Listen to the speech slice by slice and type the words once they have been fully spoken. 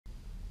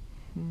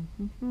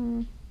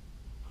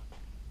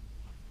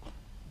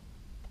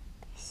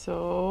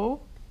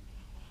So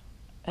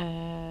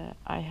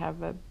I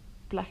have a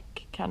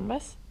black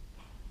canvas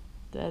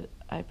that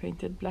I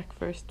painted black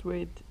first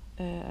with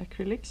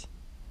acrylics,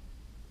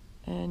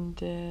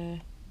 and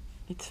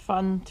it's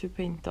fun to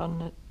paint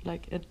on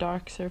like a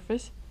dark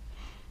surface,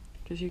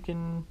 because you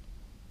can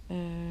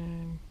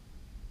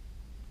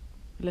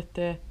let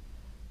the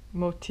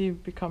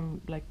motif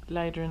become like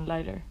lighter and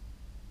lighter.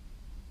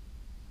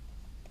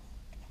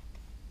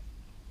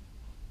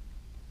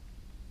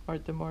 Or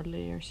the more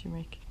layers you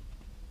make,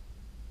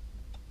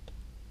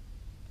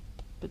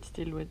 but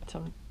still with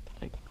some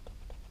like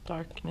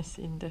darkness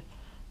in the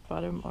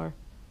bottom, or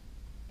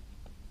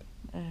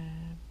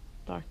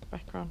dark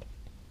background.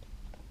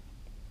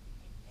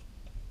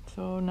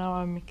 So now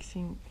I'm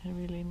mixing a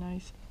really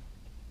nice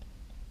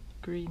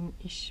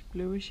greenish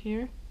bluish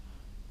here.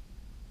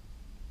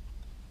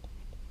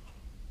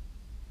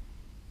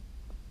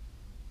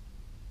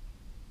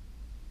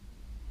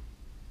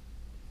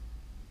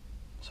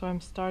 So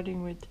I'm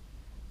starting with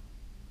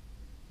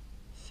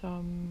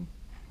some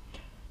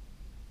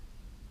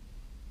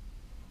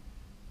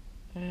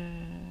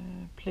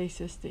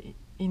places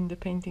in the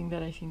painting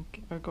that I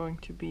think are going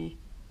to be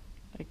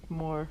like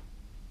more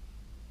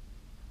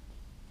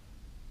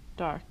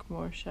dark,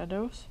 more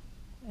shadows,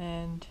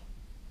 and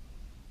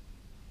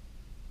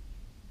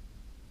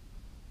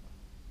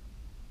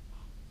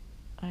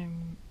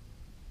I'm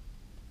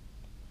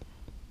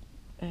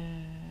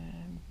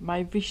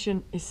my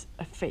vision is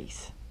a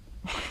face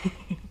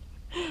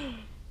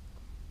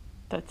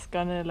that's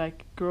gonna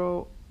like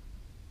grow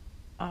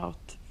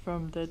out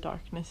from the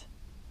darkness.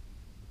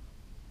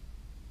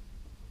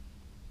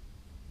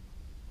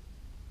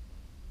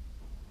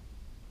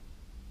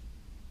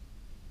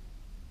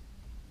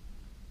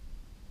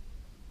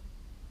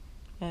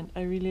 And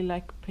I really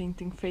like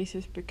painting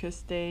faces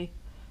because they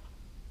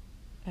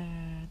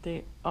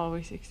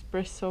always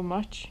express so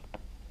much,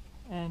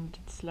 and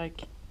it's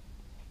like,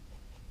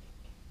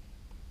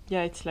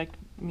 yeah, it's like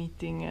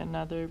meeting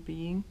another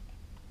being.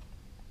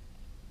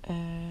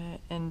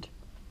 And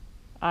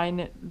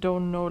I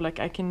don't know, like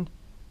I can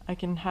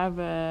have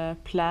a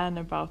plan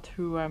about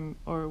who I'm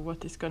or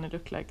what it's gonna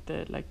look like,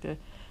 the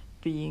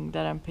being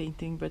that I'm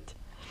painting, but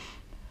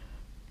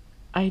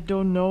I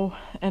don't know,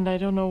 and I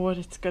don't know what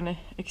it's gonna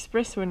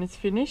express when it's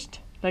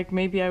finished. Like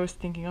maybe I was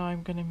thinking, oh,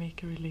 I'm gonna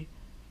make a really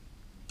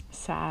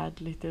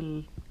sad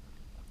little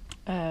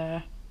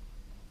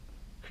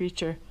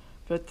creature,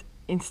 but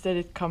instead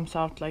it comes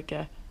out like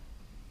a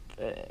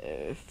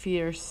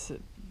fierce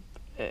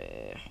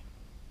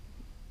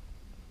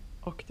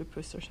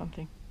octopus or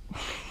something.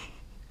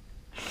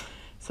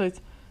 So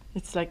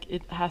it's like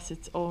it has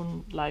its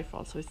own life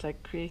also. It's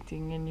like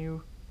creating a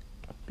new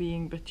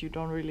being, but you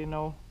don't really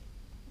know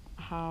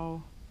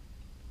how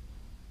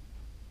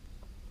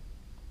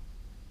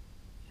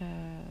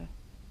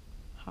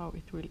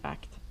it will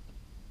act.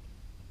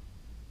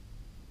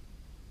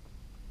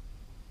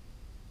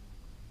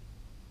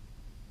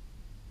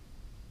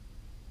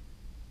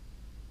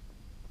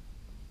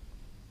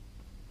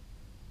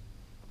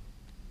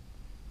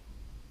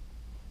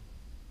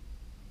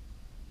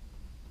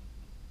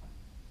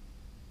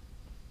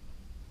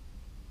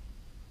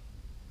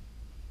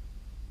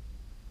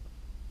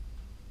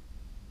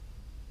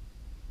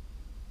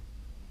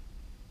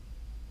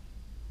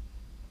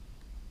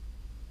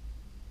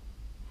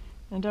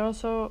 And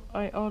also,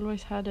 I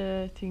always had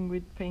a thing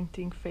with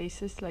painting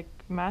faces, like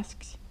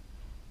masks,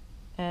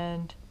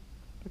 and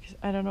because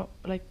I don't know,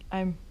 like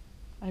I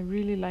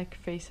really like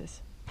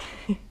faces,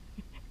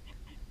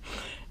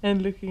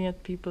 and looking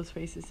at people's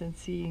faces and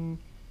seeing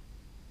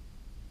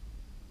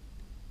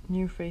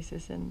new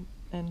faces, and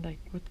like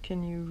what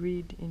can you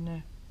read in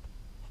a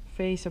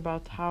face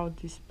about how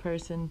this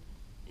person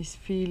is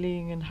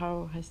feeling, and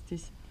how is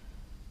this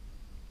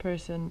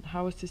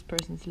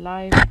person's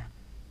life,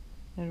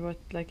 and what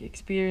like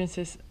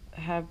experiences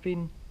have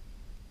been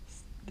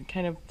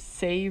kind of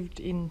saved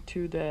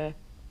into the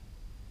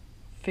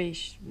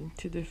face,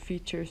 into the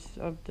features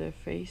of the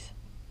face.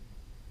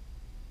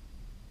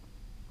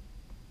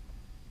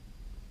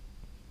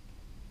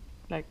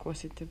 Like,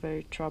 is it a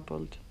very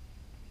troubled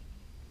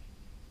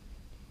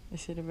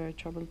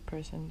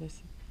person? Does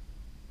it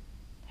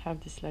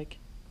have this like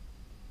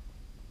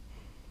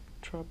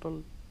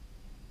troubledness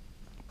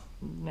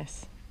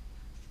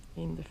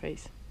in the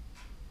face?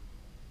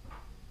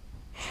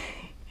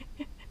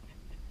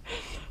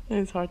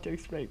 It's hard to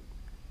explain.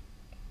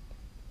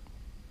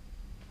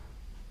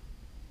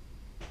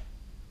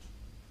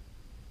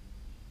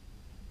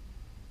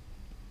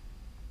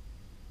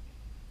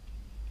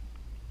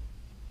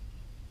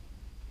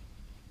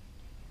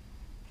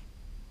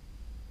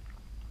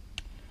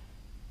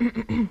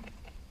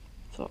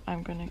 So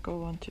I'm gonna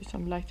go on to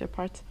some lighter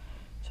parts.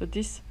 So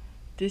this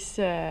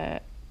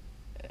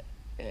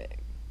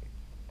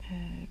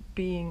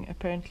being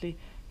apparently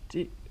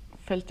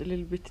felt a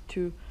little bit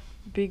too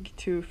big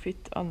to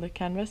fit on the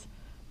canvas,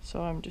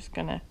 so I'm just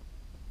gonna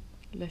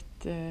let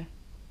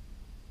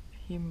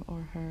him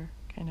or her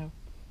kind of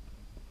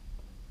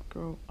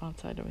grow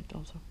outside of it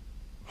also.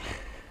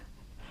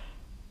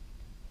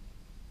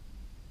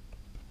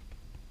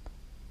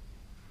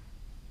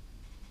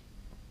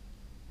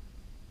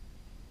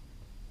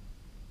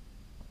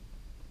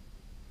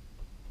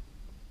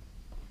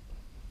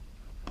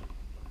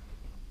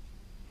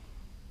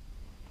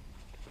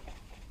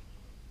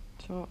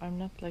 So I'm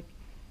not like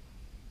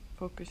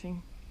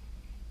focusing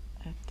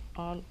at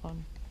all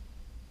on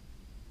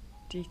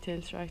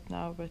details right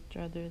now, but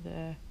rather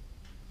the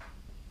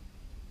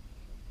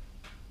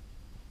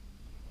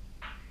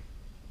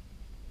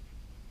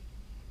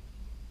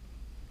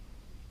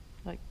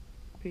like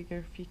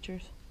bigger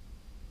features.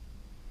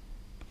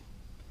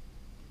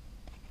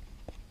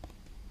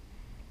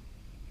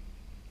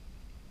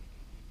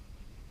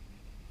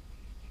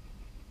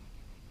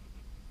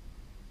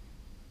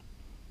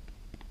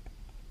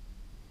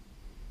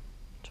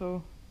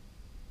 So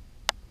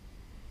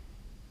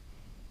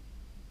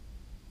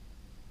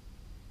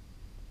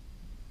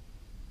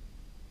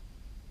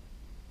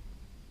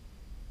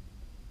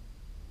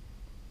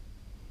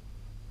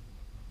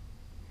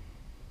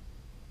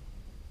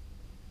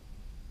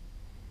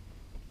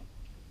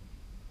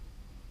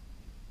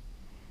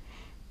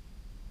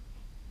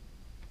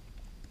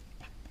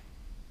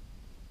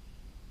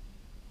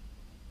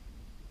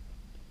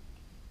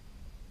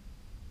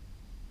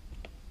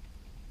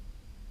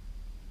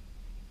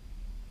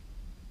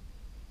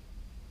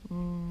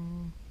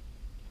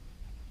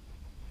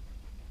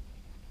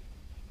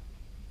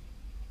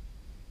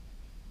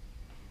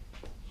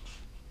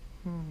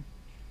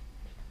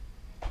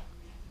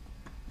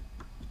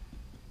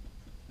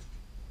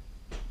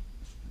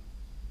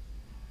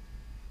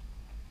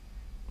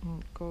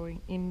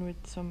going in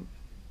with some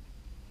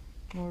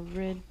more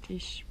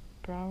reddish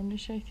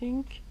brownish, I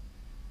think.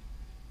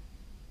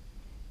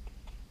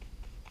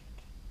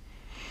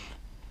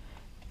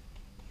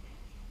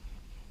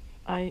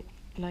 I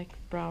like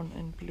brown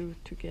and blue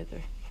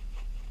together.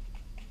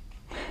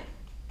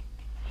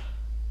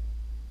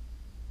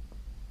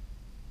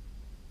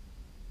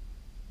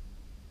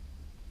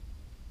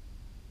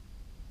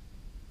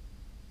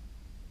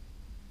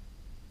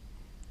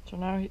 So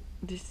now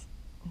this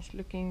is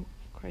looking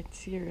quite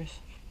serious.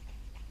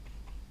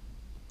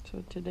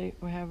 So today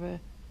we have a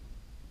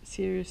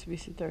serious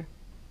visitor.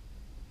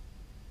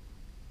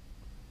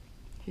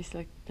 He's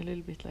like a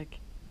little bit like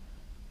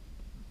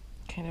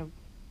kind of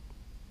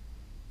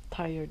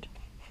tired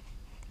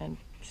and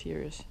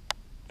serious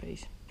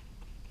face.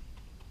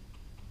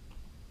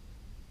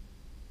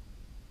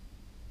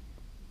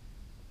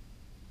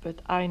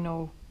 But I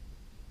know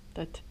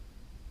that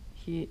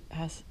he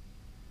has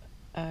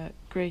a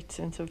great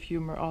sense of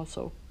humor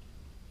also,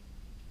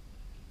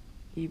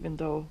 even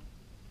though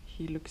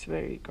he looks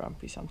very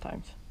grumpy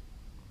sometimes.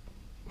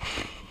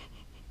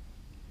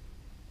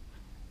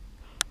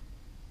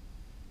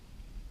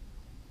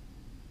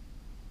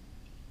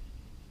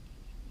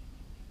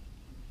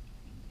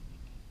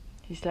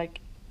 He's like,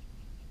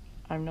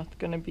 I'm not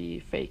gonna be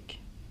fake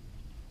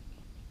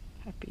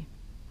happy.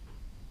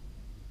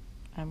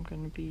 I'm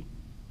gonna be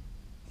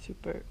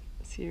super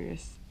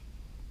serious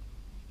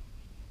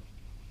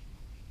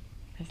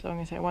as long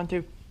as I want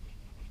to.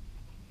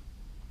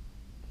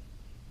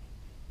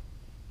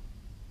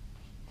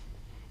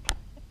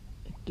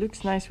 It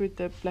looks nice with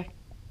the black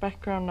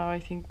background now,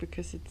 I think,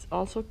 because it's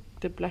also,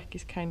 the black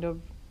is kind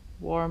of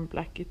warm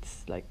black.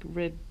 It's like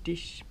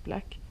reddish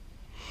black.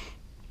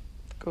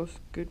 Goes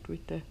good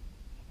with the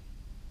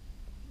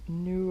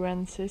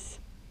nuances,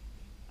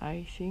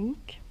 I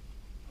think.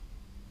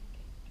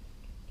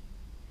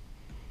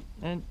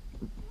 And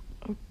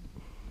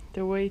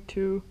the way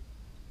to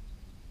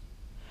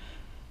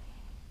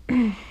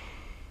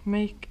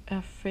make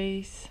a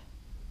face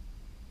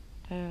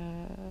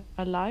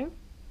alive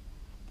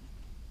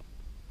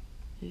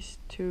is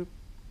to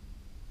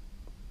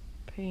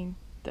paint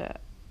the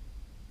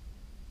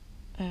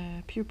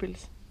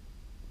pupils.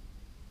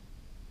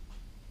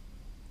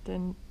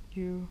 Then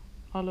you,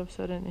 all of a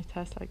sudden it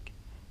has like,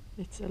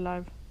 it's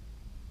alive.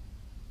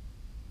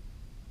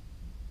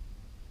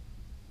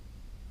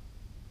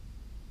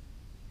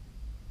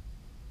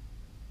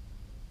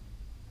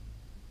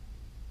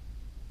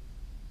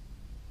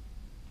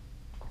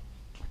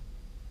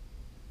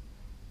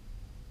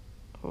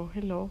 Oh,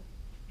 hello.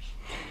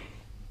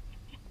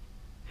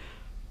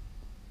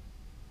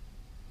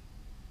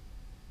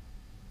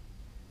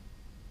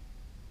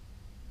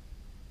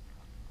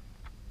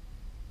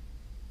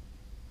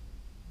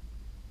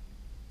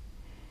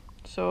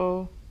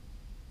 So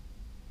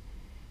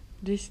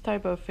this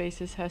type of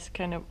faces has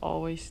kind of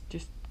always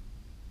just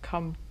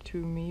come to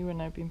me when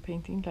I've been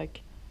painting,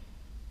 like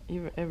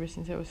ever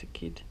since I was a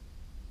kid.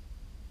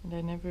 And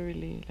I never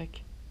really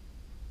like,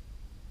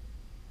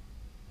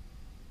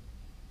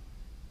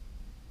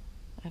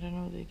 I don't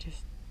know, they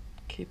just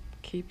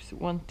keeps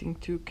wanting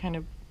to kind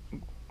of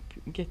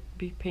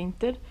be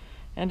painted.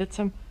 And at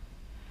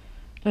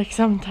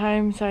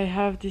sometimes I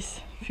have this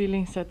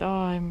feelings that, oh,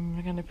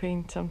 I'm gonna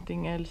paint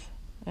something else,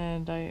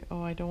 and I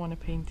don't want to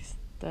paint this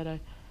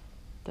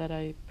that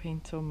I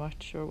paint so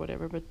much or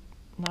whatever. But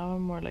now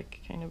I'm more like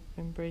kind of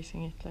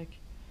embracing it, like,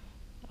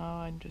 oh,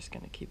 I'm just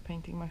gonna keep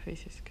painting my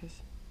faces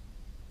because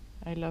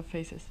I love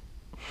faces.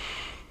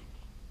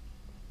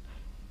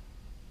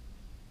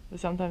 But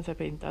sometimes I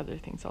paint other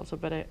things also,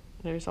 but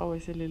there's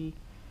always a little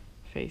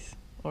face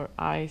or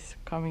eyes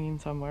coming in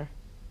somewhere.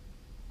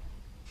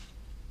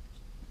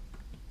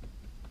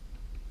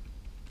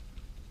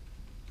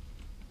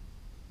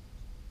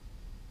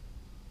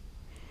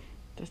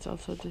 That's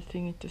also the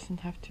thing, it doesn't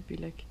have to be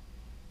like,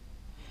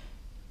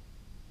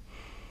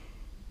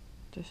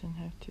 doesn't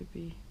have to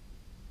be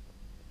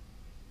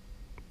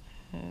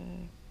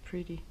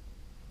pretty.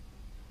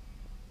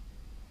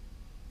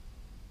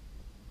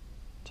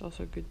 It's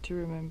also good to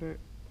remember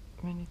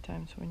many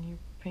times when you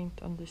paint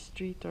on the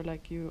street, or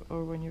like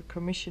or when you're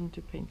commissioned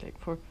to paint, like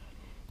for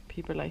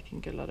people, I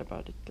think a lot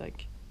about it,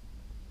 like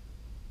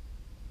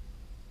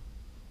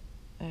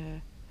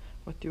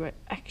what do I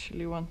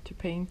actually want to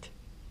paint?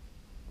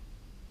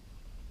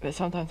 But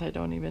sometimes I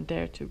don't even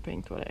dare to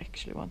paint what I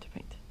actually want to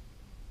paint.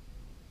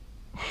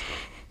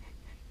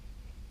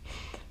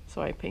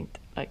 So I paint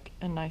like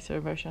a nicer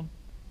version,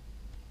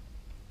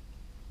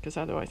 because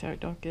otherwise I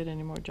don't get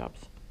any more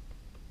jobs.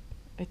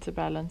 It's a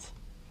balance.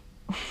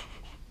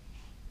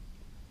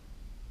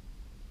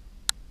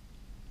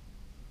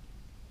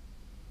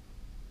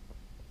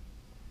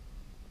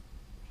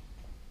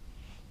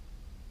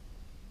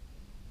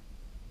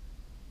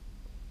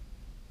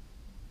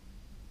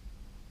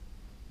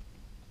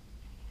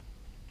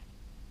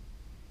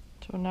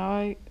 So now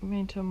I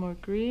made some more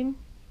green.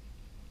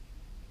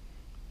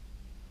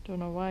 Don't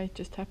know why, it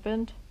just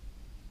happened.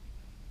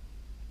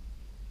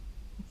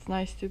 It's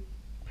nice to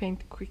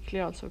paint quickly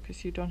also,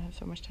 because you don't have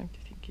so much time to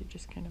think, you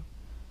just kind of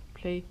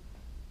play.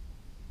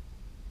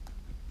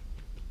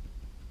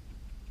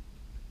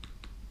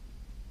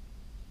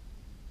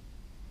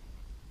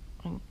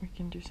 And we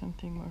can do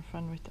something more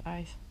fun with the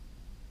eyes.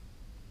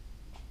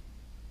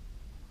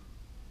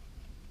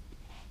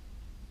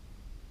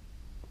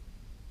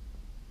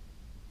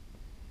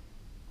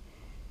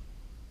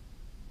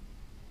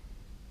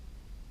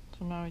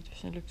 So now it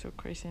doesn't look so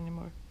crazy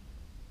anymore.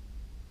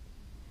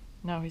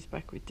 Now he's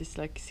back with this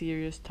like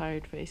serious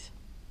tired face.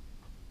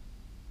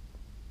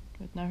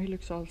 But now he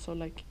looks also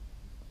like,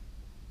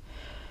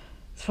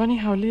 it's funny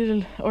how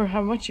little or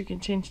how much you can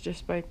change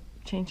just by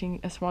changing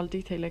a small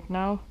detail. Like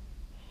now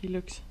he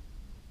looks,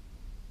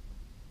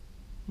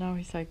 now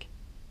he's like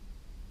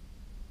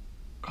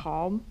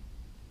calm,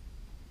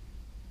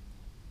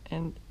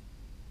 and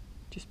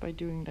just by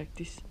doing like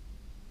this,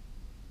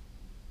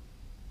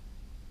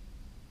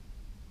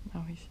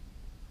 now he's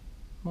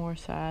more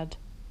sad.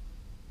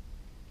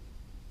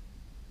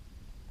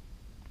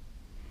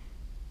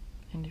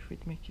 And if we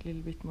make a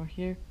little bit more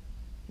here,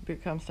 it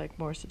becomes like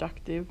more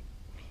seductive.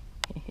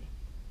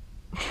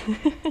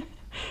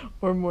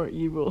 Or more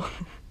evil.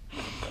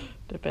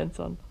 Depends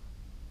on.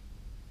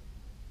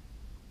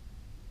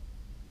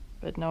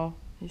 But no,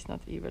 he's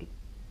not evil.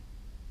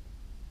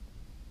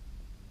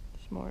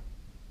 It's more.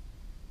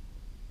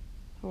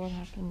 So what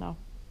happened now?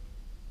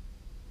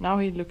 Now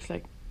he looks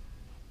like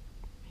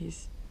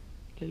he's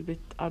a little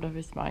bit out of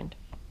his mind.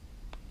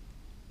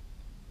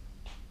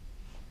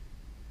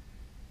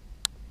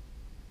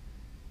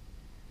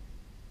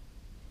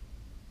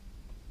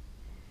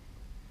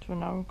 So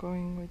now I'm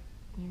going with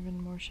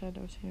even more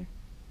shadows here.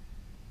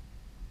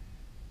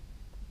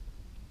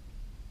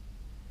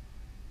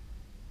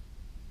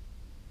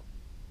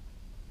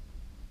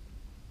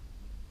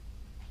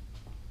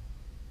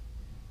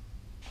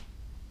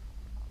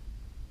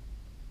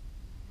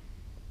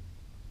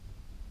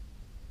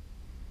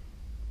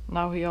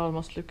 Now he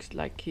almost looks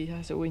like he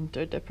has a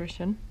winter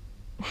depression.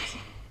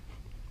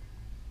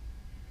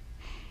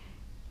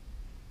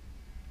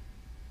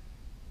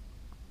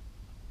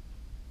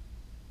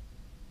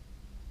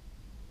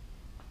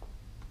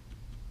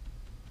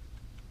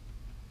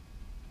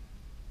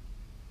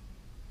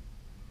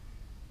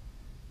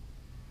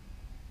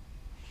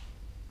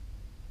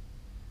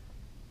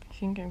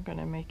 I think I'm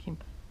gonna make him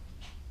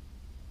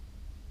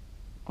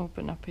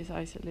open up his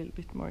eyes a little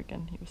bit more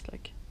again. He was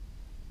like,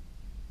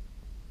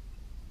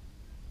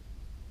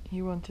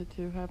 he wanted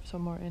to have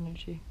some more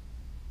energy.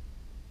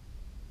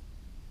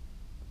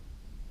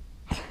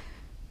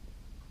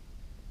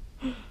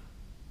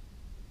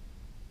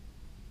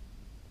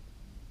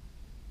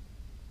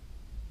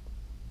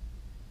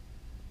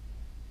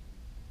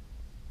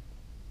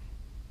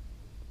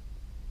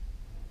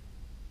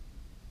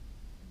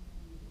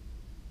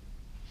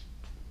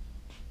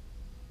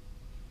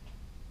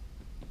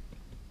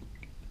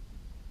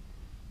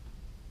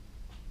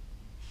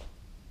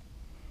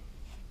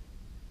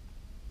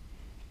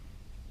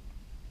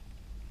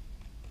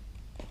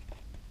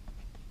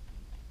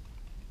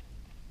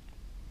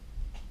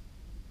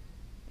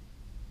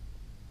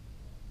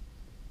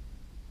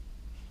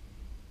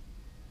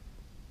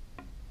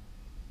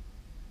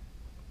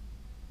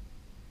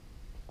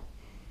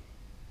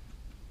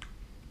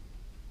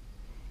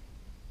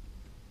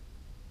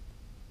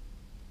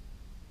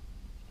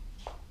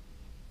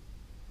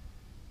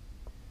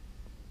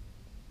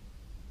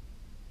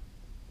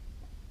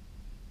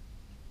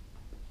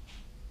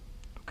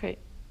 Okay.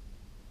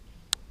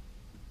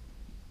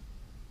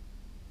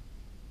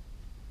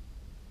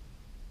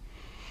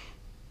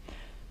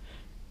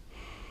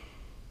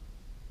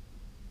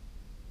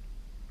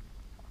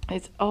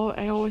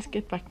 I always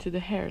get back to the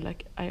hair.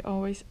 Like I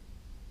always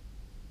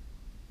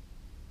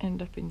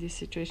end up in this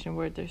situation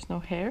where there's no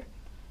hair,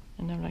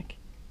 and I'm like,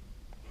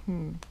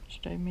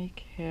 should I make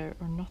hair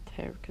or not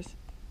hair? Because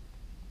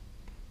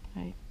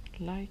I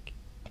like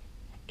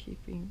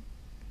keeping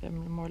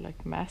them more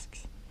like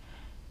masks.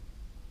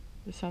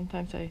 But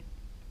sometimes I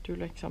do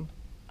like some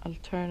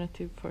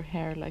alternative for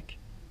hair, like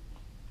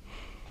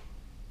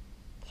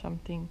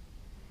something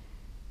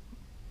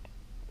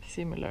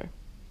similar.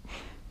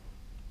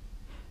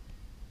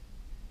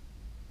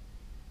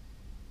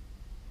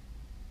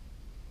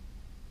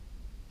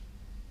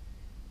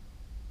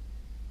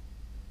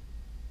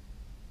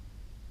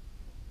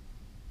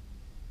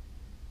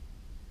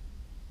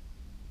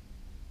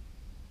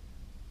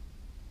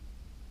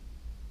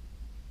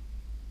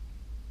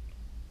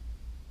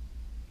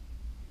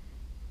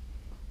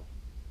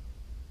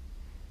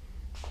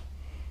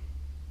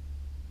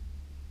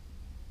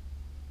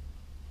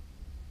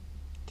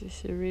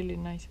 This is a really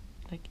nice,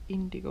 like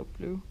indigo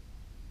blue.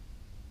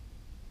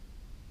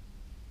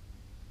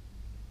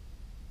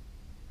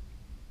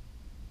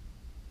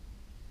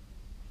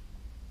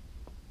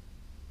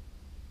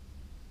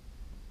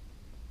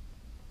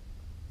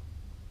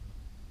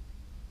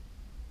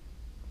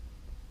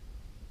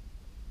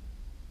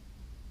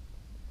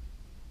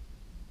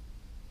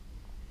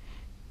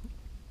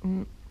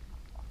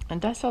 And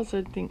that's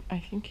also the thing. I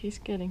think he's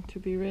getting to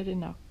be ready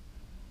now,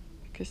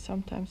 because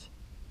sometimes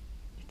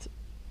it's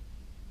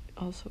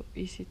also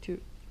easy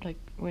to, like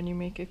when you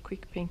make a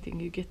quick painting,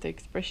 you get the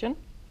expression,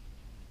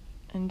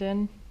 and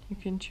then you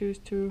can choose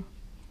to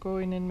go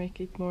in and make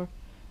it more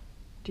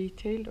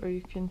detailed, or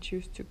you can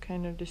choose to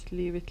kind of just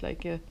leave it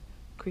like a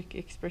quick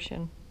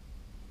expression.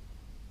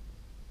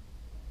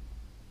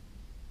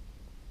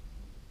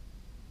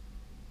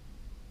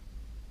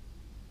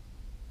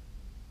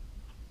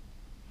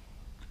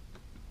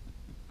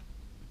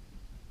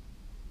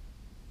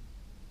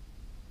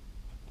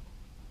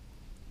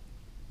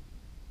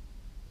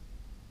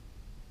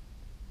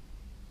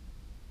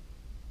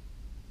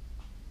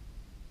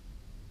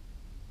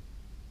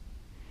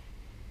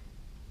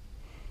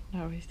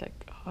 Now he's like,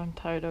 oh, I'm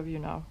tired of you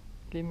now.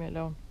 Leave me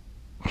alone.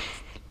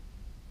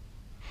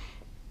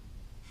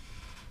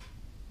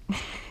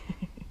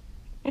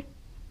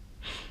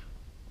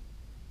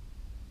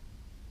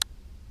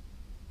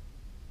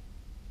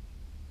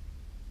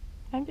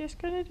 I'm just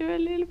gonna do a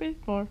little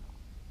bit more.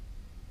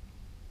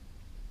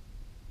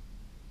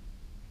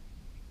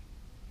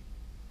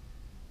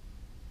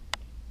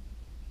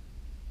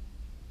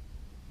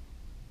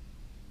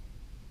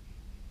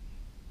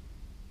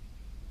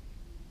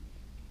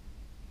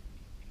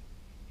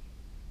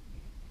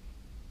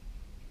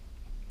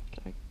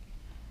 Like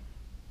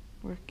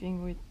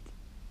working with,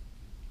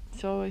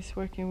 it's always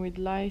working with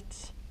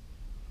light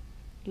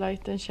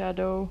and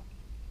shadow.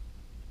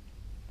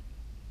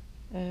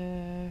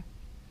 And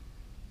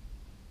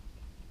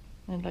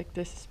like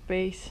the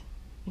space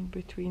in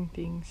between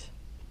things.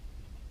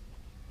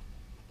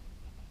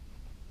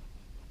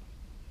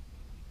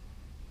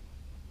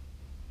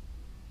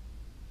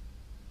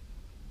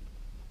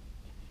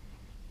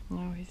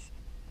 Now he's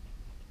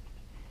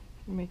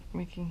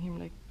making him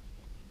like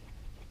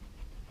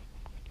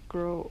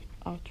grow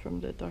out from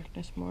the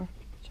darkness more,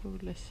 so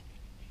less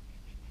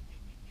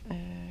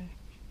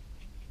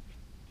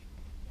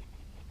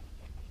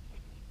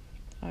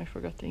I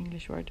forgot the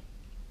English word.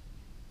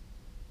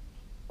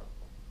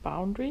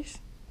 Boundaries?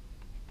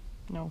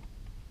 No.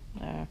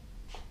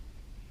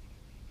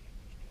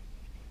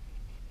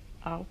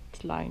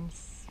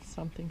 Outlines,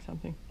 something.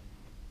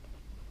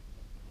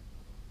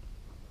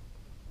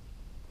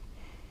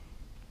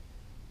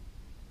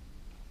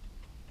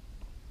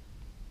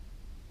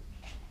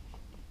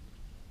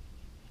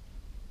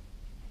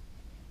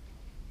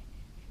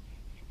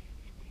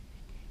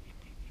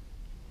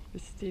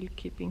 But still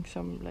keeping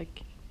some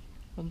like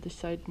on the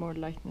side more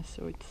lightness,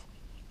 so it's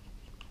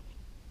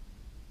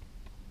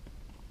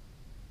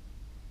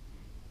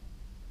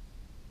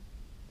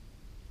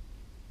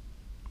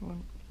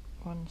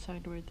one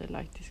side where the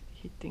light is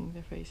hitting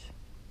the face.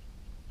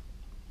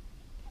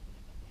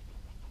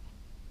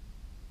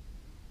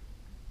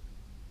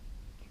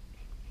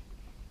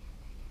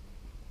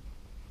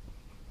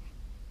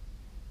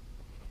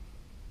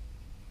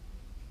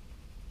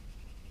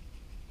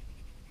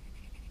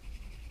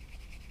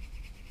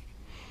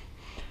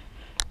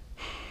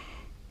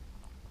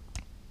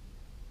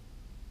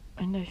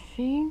 And I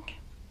think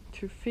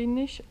to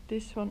finish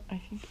this one,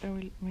 I think I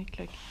will make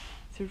like,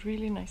 it's a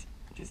really nice,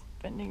 just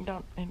bending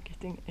down and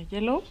getting a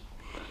yellow.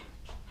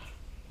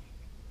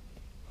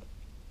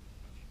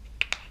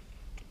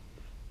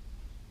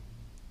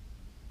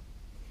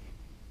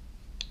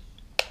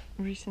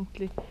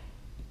 Recently,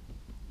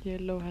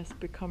 yellow has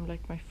become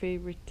like my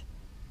favorite,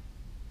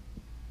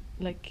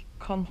 like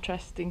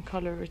contrasting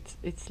color.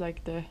 It's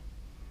like the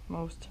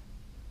most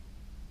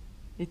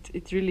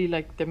it really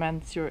like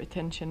demands your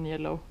attention,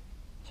 yellow.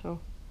 So,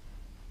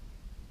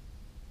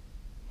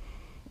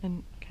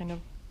 and kind of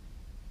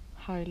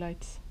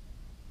highlights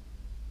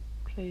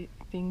play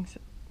things.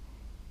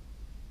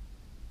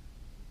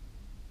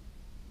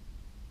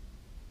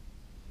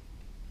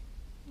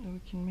 We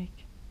can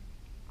make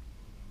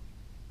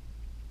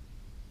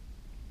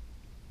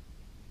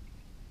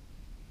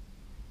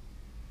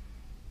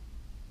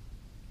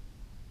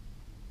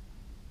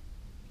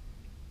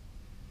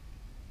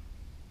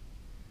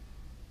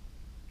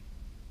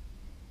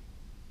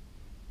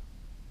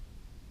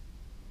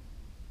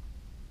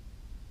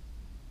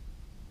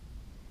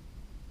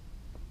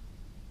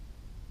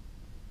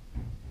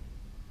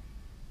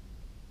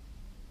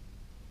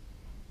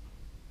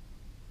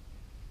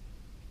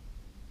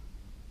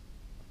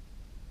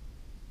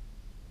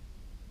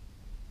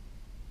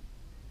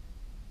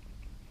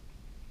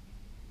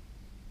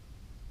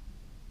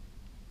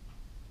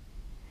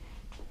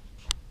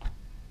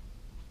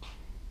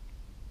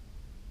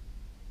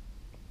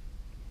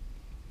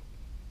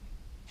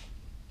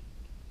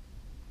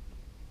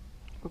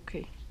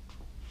okay.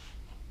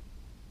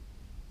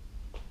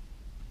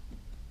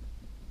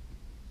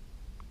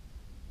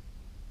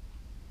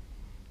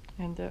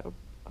 And the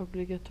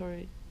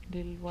obligatory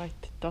little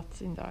white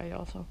dots in the eye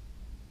also.